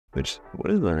Which, what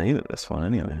is the name of this one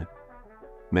anyway?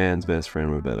 Man's Best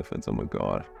Friend with Benefits. Oh my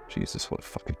god. Jesus, what a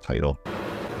fucking title.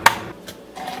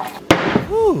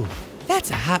 Ooh,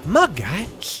 that's a hot mug, guy.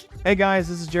 Hey guys,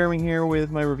 this is Jeremy here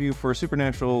with my review for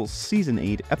Supernatural Season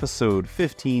 8, Episode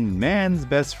 15, Man's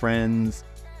Best Friends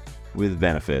with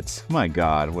Benefits. My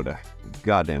god, what a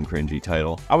goddamn cringy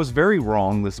title. I was very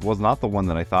wrong. This was not the one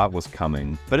that I thought was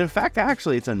coming. But in fact,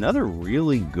 actually, it's another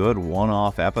really good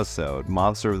one-off episode.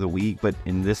 Monster of the Week, but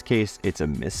in this case, it's a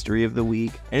Mystery of the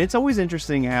Week. And it's always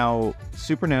interesting how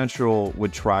Supernatural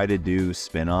would try to do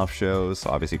spin-off shows. So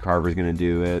obviously, Carver's gonna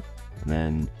do it, and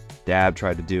then Dab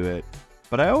tried to do it.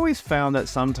 But I always found that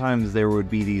sometimes there would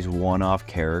be these one-off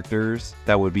characters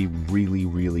that would be really,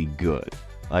 really good.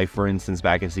 Like, for instance,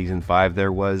 back in Season 5,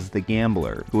 there was the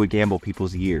gambler who would gamble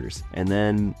people's years. And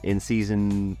then in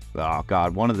season, oh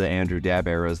god, one of the Andrew Dabb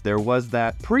eras, there was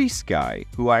that priest guy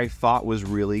who I thought was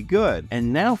really good.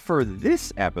 And now for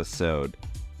this episode,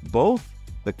 both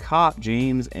the cop,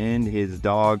 James, and his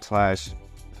dog slash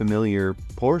familiar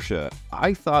Portia,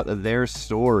 I thought that their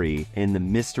story and the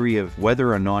mystery of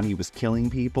whether or not he was killing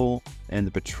people and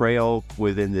the betrayal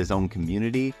within his own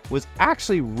community was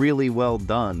actually really well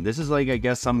done. This is like, I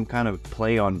guess, some kind of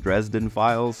play on Dresden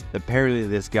Files. Apparently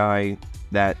this guy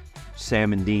that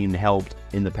Sam and Dean helped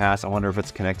in the past, I wonder if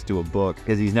it's connected to a book,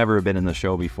 because he's never been in the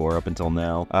show before up until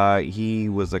now. He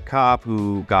was a cop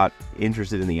who got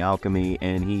interested in the alchemy,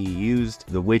 and he used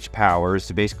the witch powers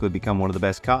to basically become one of the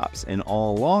best cops. And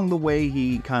all along the way,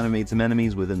 he kind of made some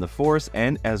enemies within the force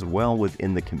and as well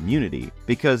within the community.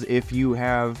 Because if you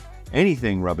have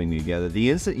anything rubbing together, the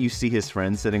instant you see his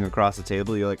friend sitting across the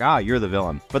table, you're like, ah, you're the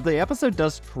villain. But the episode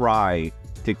does try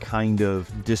to kind of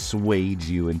dissuade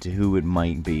you into who it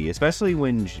might be, especially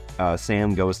when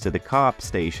Sam goes to the cop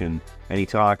station and he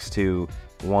talks to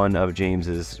one of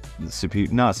James's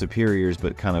not superiors,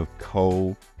 but kind of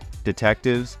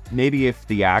co-detectives. Maybe if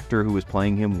the actor who was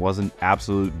playing him wasn't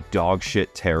absolute dog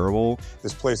shit terrible.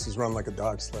 This place is run like a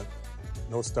dog sled.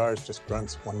 No stars, just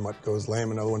grunts. One mutt goes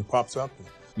lame, another one pops up.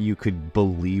 You could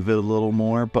believe it a little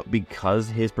more, but because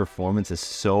his performance is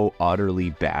so utterly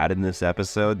bad in this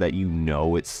episode that you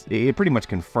know it pretty much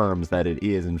confirms that it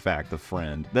is in fact a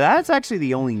friend. That's actually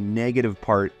the only negative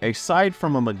part, aside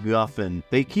from a MacGuffin.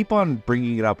 They keep on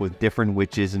bringing it up with different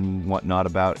witches and whatnot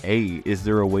about, hey, is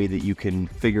there a way that you can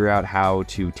figure out how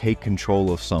to take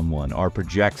control of someone or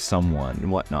project someone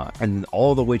and whatnot? And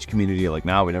all the witch community are like,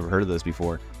 nah, we never heard of this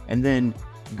before. And then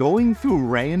going through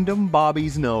random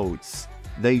Bobby's notes,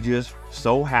 they just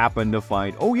so happen to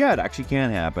find, oh yeah, it actually can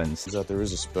happen. That there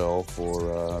is a spell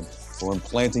for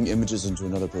implanting images into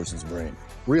another person's brain.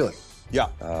 Really? Yeah.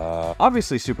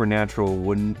 Obviously, Supernatural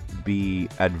wouldn't be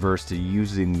adverse to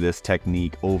using this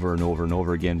technique over and over and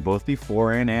over again, both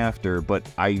before and after, but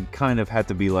I kind of had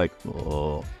to be like,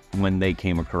 oh, when they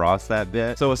came across that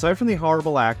bit. So aside from the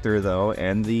horrible actor though,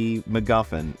 and the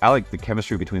MacGuffin, I like the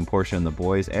chemistry between Portia and the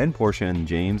boys, and Portia and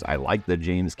James. I like the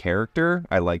James character.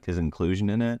 I liked his inclusion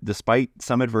in it, despite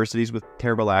some adversities with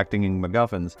terrible acting and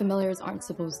MacGuffins. Familiars aren't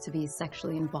supposed to be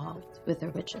sexually involved with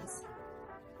their witches.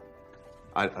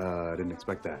 I didn't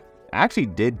expect that. Actually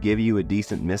did give you a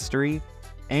decent mystery,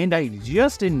 and I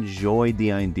just enjoyed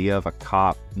the idea of a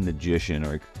cop magician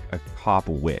or a cop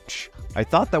witch. I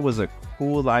thought that was a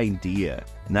cool idea,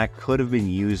 and that could have been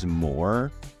used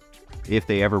more if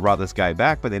they ever brought this guy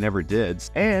back, but they never did.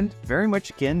 And very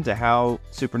much akin to how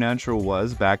Supernatural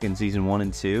was back in season 1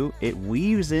 and 2, it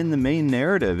weaves in the main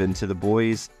narrative into the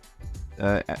boys'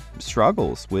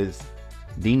 struggles with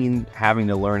Dean having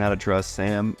to learn how to trust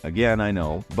Sam. Again, I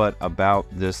know, but about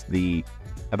the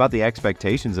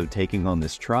expectations of taking on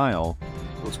this trial.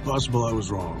 Well, it's possible I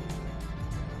was wrong.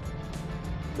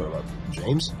 What about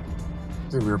James?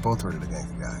 I think we were both ready to gank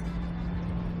the guy.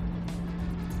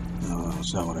 No,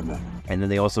 that's not what I meant. And then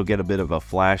they also get a bit of a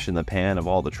flash in the pan of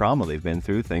all the trauma they've been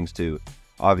through, thanks to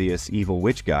obvious evil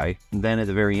witch guy. And then at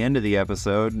the very end of the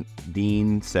episode,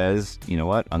 Dean says, you know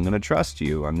what, I'm going to trust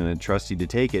you. I'm going to trust you to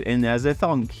take it. And as if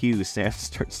on cue, Sam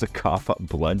starts to cough up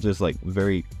blood, just like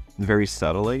very, very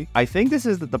subtly. I think this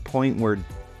is at the point where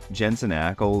Jensen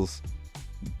Ackles'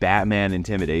 Batman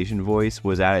intimidation voice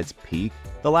was at its peak.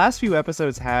 The last few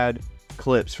episodes had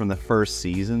clips from the first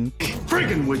season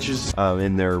Friggin' witches!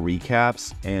 In their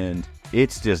recaps, and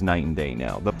it's just night and day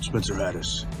now. Spencer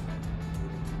Addis.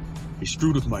 He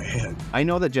screwed with my head. I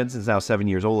know that Jensen's now 7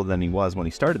 years older than he was when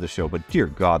he started the show, but dear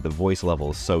God, the voice level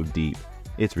is so deep.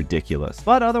 It's ridiculous.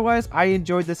 But otherwise, I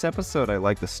enjoyed this episode. I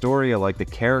like the story. I like the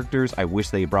characters. I wish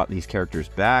they brought these characters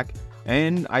back.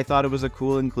 and I thought it was a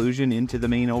cool inclusion into the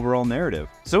main overall narrative.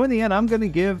 So in the end, I'm gonna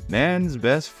give Man's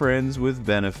Best Friends with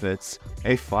Benefits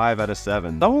a 5 out of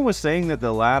 7. Someone was saying that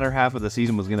the latter half of the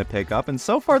season was gonna pick up, and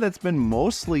so far that's been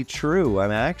mostly true.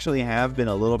 I actually have been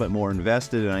a little bit more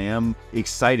invested, and I am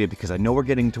excited because I know we're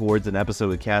getting towards an episode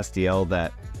with Castiel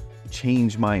that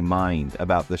changed my mind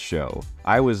about the show.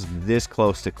 I was this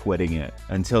close to quitting it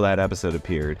until that episode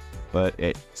appeared, but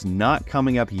it's not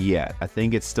coming up yet. I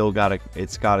think it's still got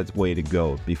its way to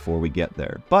go before we get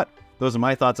there. But those are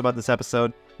my thoughts about this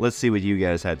episode. Let's see what you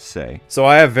guys had to say. So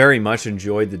I have very much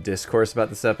enjoyed the discourse about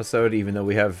this episode, even though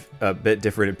we have a bit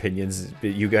different opinions.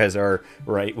 But you guys are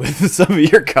right with some of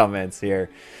your comments here.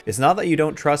 It's not that you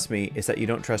don't trust me, it's that you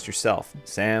don't trust yourself.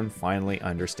 Sam finally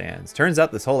understands. Turns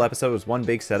out this whole episode was one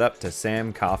big setup to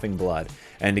Sam coughing blood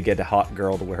and to get a hot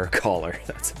girl to wear a collar.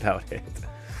 That's about it.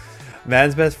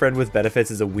 Man's Best Friend with Benefits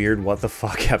is a weird what the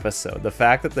fuck episode. The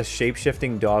fact that the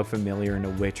shape-shifting dog familiar and a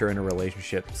witch are in a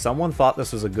relationship, someone thought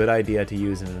this was a good idea to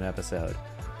use in an episode.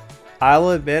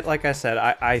 I'll admit, like I said,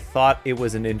 I thought it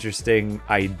was an interesting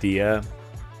idea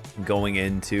going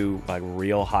into like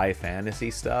real high fantasy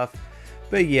stuff,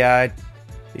 but yeah,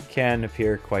 it can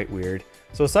appear quite weird.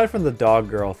 So aside from the dog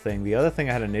girl thing, the other thing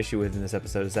I had an issue with in this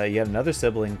episode is that yet another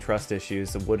sibling trust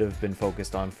issues that would have been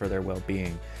focused on for their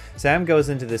well-being. Sam goes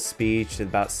into this speech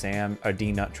about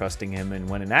Dean not trusting him, and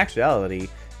when in actuality,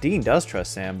 Dean does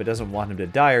trust Sam, but doesn't want him to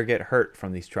die or get hurt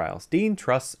from these trials. Dean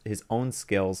trusts his own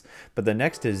skills, but the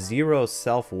next to zero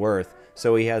self-worth,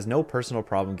 so he has no personal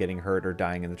problem getting hurt or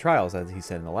dying in the trials, as he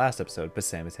said in the last episode. But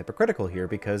Sam is hypocritical here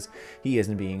because he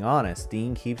isn't being honest.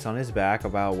 Dean keeps on his back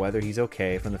about whether he's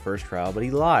okay from the first trial, but he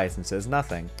lies and says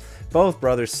nothing. Both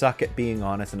brothers suck at being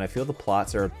honest, and I feel the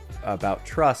plots are about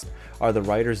trust are the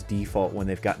writer's default when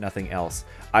they've got nothing else.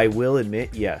 I will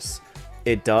admit, yes,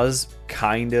 it does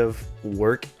kind of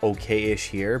work okay-ish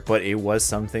here, but it was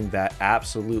something that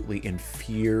absolutely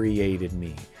infuriated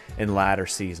me in latter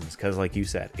seasons, because like you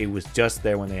said, it was just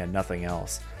there when they had nothing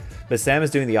else. But Sam is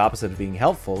doing the opposite of being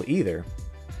helpful either.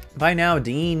 By now,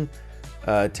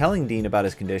 telling Dean about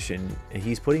his condition,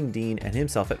 he's putting Dean and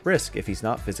himself at risk if he's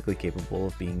not physically capable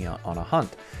of being on a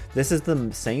hunt. This is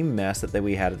the same mess that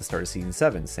we had at the start of season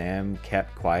 7. Sam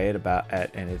kept quiet about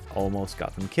it, and it almost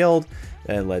got them killed,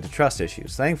 and it led to trust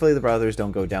issues. Thankfully, the brothers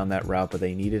don't go down that route, but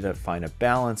they needed to find a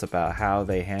balance about how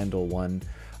they handle one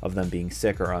of them being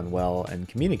sick or unwell and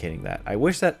communicating that. I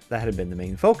wish that had been the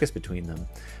main focus between them.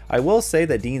 I will say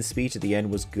that Dean's speech at the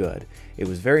end was good. It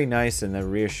was very nice, and that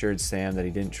reassured Sam that he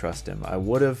didn't trust him. I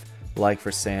would have liked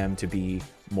for Sam to be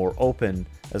more open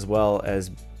as well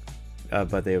as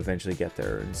but they eventually get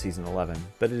there in season 11.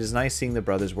 But it is nice seeing the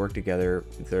brothers work together,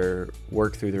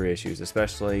 work through their issues,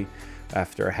 especially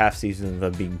after a half season of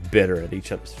them being bitter at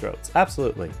each other's throats.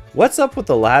 Absolutely. What's up with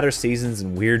the latter seasons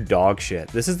and weird dog shit?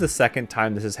 This is the second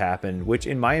time this has happened, which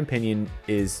in my opinion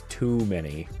is too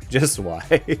many. Just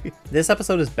why? This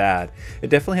episode is bad. It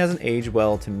definitely hasn't aged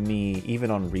well to me,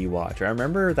 even on rewatch. I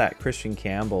remember that Christian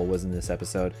Campbell was in this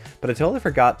episode, but I totally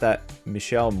forgot that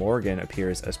Michelle Morgan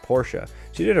appears as Portia.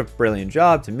 She did a brilliant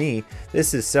job to me.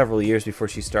 This is several years before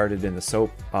she started in the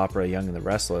soap opera Young and the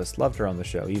Restless. Loved her on the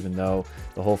show, even though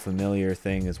the whole familiar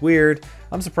thing is weird.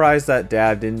 I'm surprised that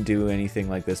Dad didn't do anything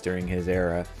like this during his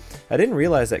era. I didn't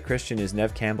realize that Christian is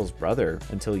Nev Campbell's brother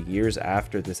until years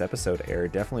after this episode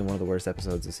aired. Definitely one of the worst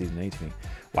episodes of season 8 to me.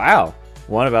 Wow.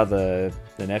 One about the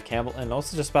Nev Campbell, and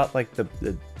also just about like the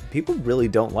people really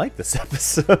don't like this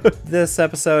episode. This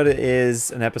episode is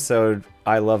an episode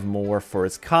I love more for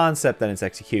its concept than its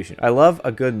execution. I love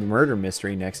a good murder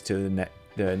mystery next to the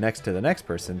next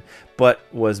person, but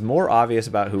was more obvious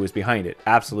about who was behind it.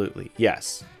 Absolutely,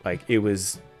 yes. Like, it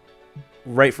was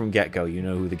right from get-go, you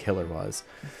know who the killer was.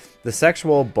 The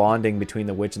sexual bonding between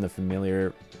the witch and the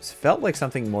familiar felt like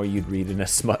something more you'd read in a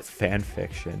smut fan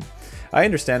fiction. I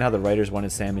understand how the writers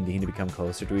wanted Sam and Dean to become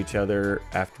closer to each other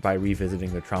by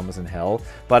revisiting their traumas in hell,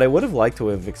 but I would have liked to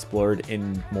have explored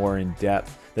more in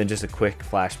depth than just a quick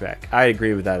flashback. I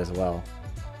agree with that as well.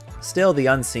 Still, the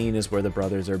unseen is where the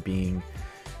brothers are being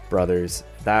brothers.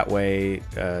 That way,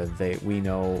 we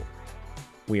know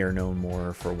we are known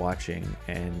more for watching,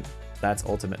 and that's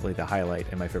ultimately the highlight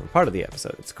and my favorite part of the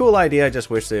episode. It's a cool idea, I just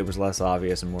wish that it was less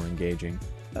obvious and more engaging.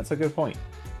 That's a good point.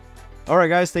 Alright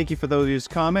guys, thank you for those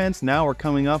comments. Now we're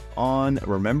coming up on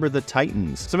Remember the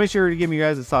Titans. So make sure to give me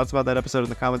your guys' thoughts about that episode in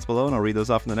the comments below, and I'll read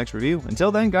those off in the next review.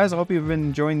 Until then, guys, I hope you've been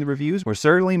enjoying the reviews. We're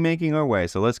certainly making our way,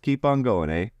 so let's keep on going,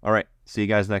 eh? Alright, see you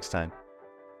guys next time.